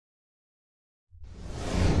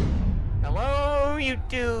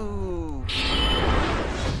YouTube!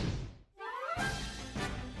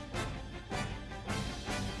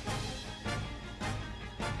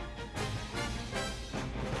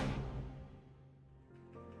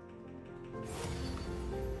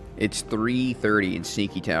 It's 3:30 in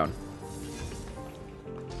Sneaky Town.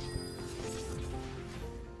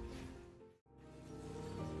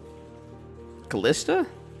 Callista?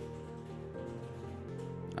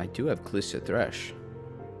 I do have Callista Thresh.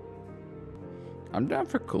 I'm down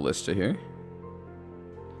for Callista here.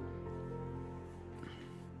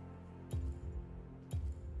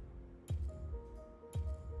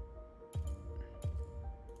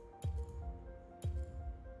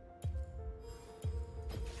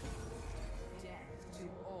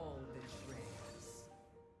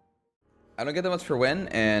 I don't get that much for win,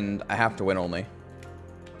 and I have to win only.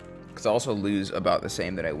 Because I also lose about the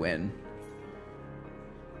same that I win.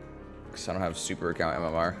 Because I don't have super account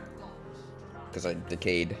MMR. Because I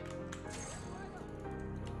decayed.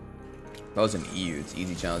 That was an EU, it's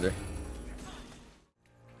easy challenger.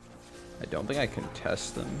 I don't think I can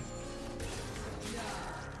test them.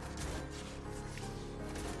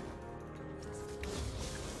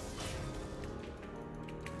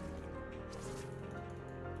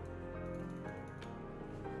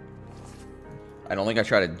 I don't think I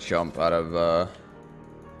try to jump out of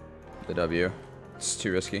the W. It's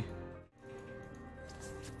too risky.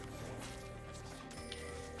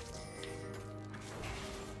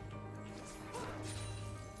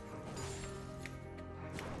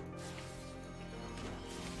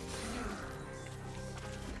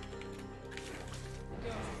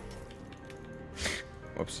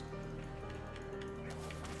 Whoops.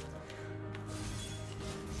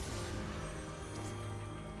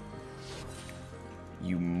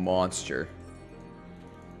 You monster.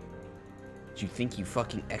 Did you think you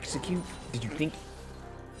fucking execute? Did you think...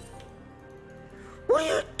 What are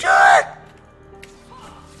you doing?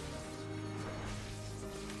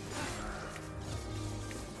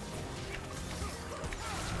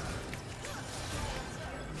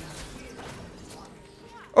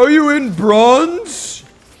 Are you in bronze?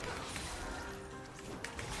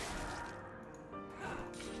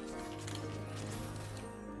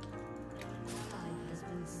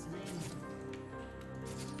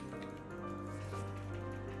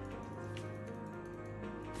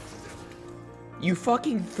 You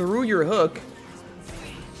fucking threw your hook,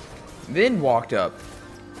 then walked up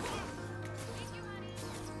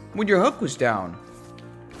when your hook was down.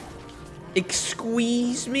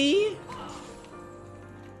 Excuse me?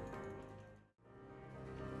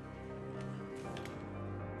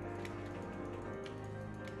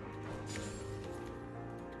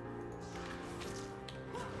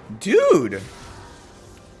 Dude!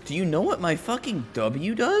 Do you know what my fucking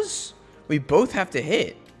W does? We both have to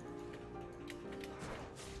hit.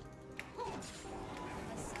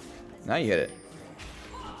 Now you hit it.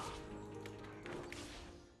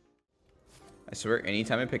 I swear,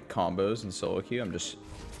 anytime I pick combos in solo queue, I'm just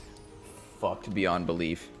fucked beyond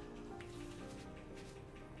belief.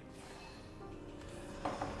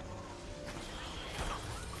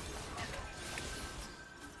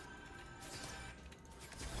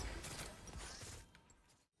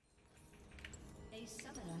 A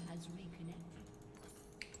summoner has reconnected.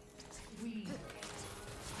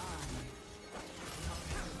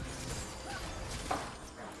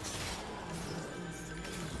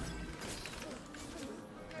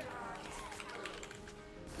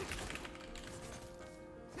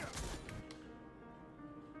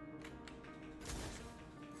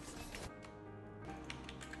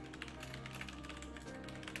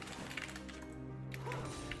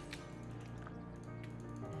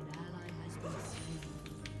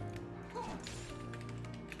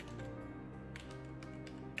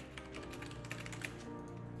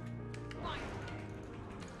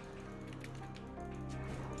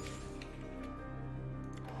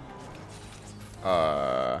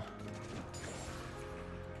 Uh,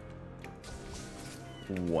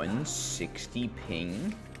 160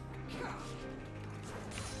 ping.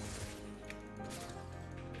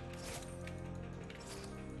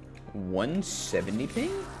 $170 ping?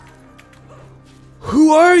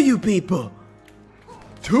 Who are you people?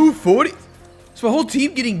 240? Is my whole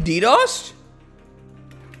team getting DDoSed?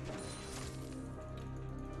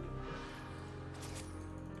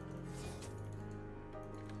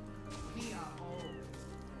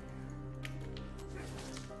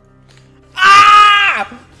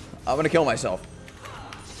 I'm gonna kill myself.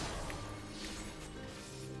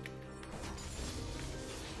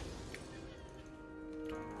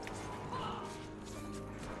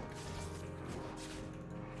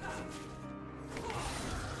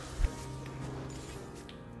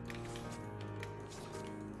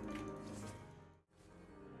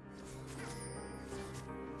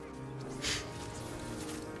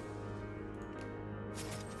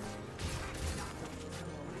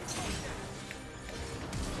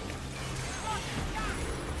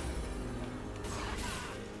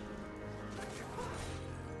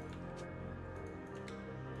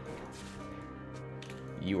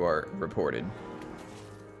 You are reported.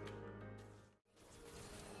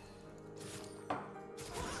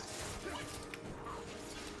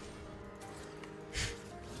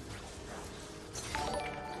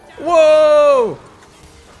 Whoa!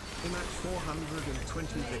 I'm at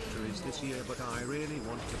 420 victories this year, but I really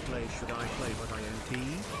want to play. Should I play but INT?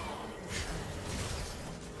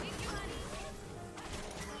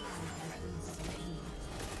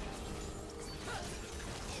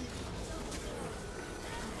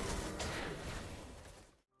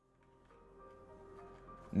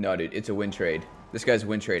 No, dude, it's a win trade. This guy's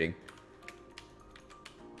win trading.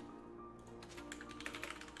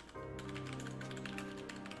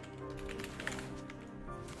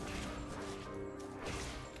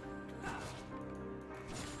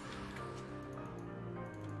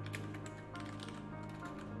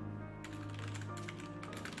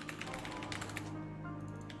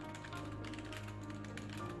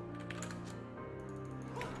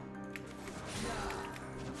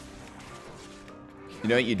 You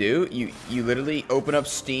know what you do? You literally open up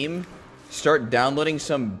Steam, start downloading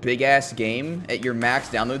some big-ass game at your max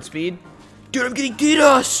download speed. Dude, I'm getting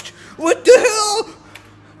DDoSed! What the hell?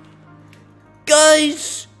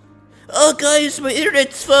 Guys! Oh, guys, my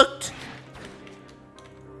internet's fucked!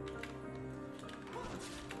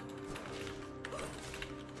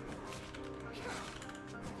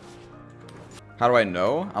 How do I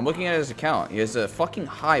know? I'm looking at his account. He has a fucking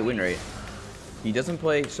high win rate. He doesn't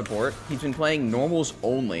play support. He's been playing normals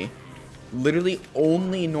only. Literally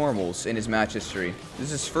only normals in his match history. This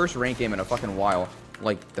is his first rank game in a fucking while.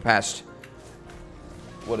 Like, the past...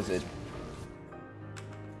 What is it?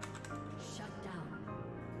 Shut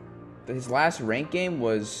down. His last rank game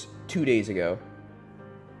was 2 days ago.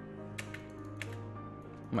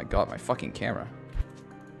 Oh my god, my fucking camera.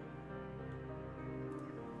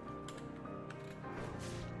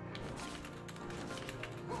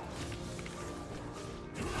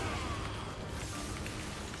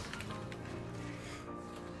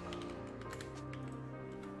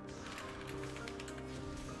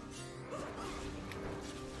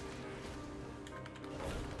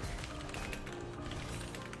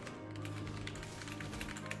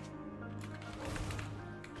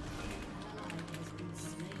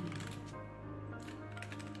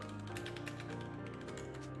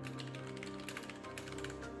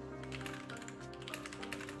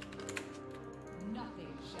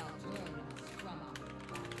 Nothing shall turn us from our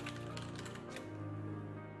path.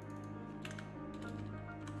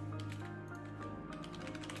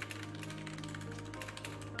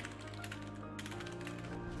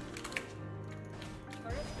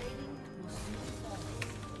 Turret plating will soon fall.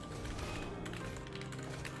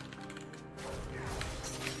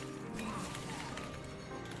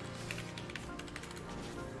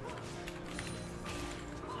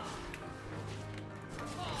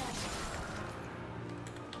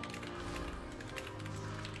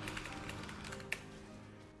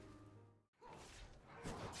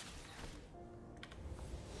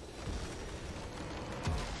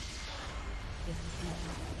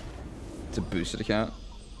 It's a boosted account.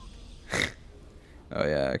 Oh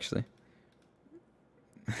yeah, actually.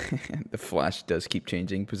 The flash does keep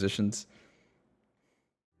changing positions.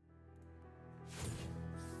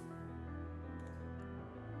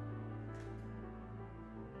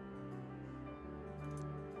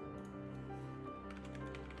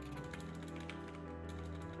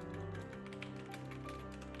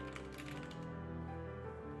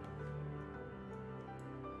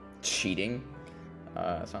 Cheating?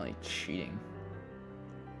 It's not like cheating.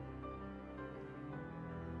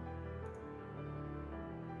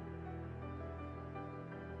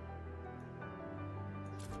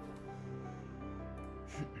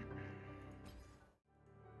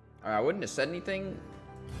 I wouldn't have said anything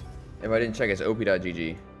if I didn't check his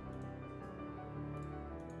op.gg.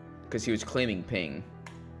 Because he was claiming ping.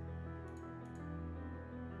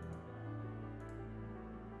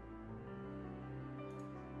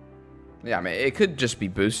 Yeah, I mean, it could just be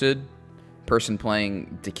boosted. Person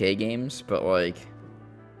playing decay games, but like...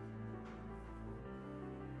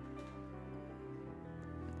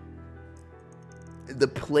 The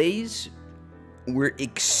plays were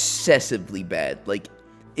excessively bad. Like,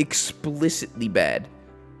 explicitly bad.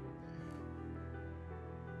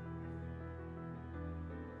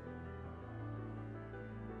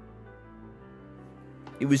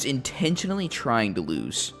 It was intentionally trying to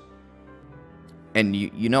lose. And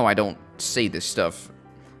you know I don't say this stuff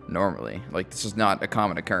normally. Like, this is not a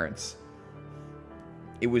common occurrence.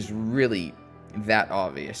 It was really that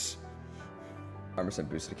obvious. 100%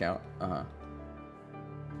 boosted account. Uh-huh.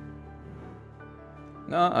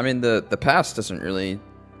 No, I mean, the past doesn't really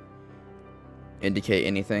indicate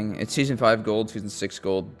anything. It's Season 5 gold, Season 6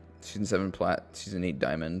 gold, Season 7 plat, Season 8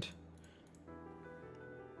 diamond.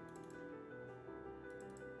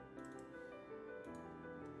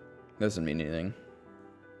 Doesn't mean anything.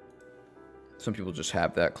 Some people just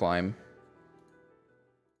have that climb.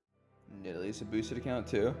 Nidalee's a boosted account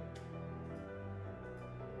too.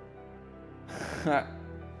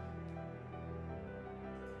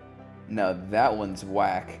 Now that one's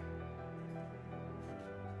whack.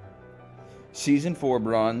 Season 4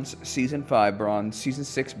 bronze, Season 5 bronze, Season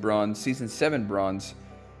 6 bronze, Season 7 bronze,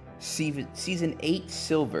 Season 8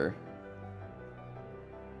 silver.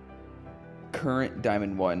 Current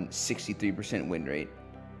Diamond 1, 63% win rate.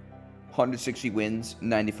 160 wins,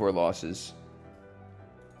 94 losses.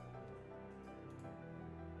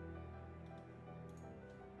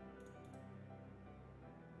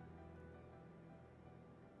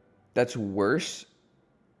 That's worse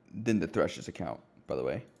than the Threshers account, by the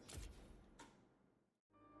way.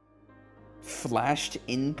 Flashed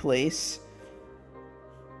in place.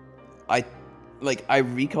 I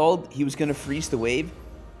recalled he was gonna freeze the wave.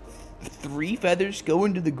 3 feathers go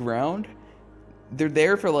into the ground. They're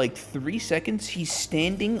there for like 3 seconds. He's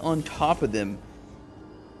standing on top of them.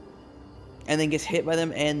 And then gets hit by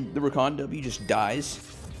them and the Rakan W just dies.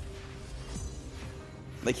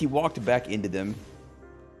 Like he walked back into them.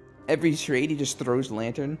 Every trade he just throws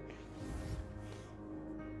Lantern.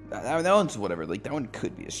 That one's whatever. Like that one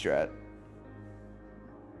could be a strat.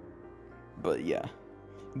 But yeah.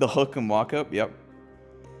 The hook and walk up, yep.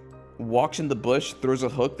 Walks in the bush, throws a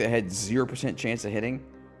hook that had 0% chance of hitting.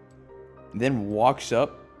 Then walks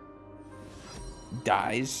up.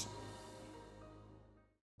 Dies.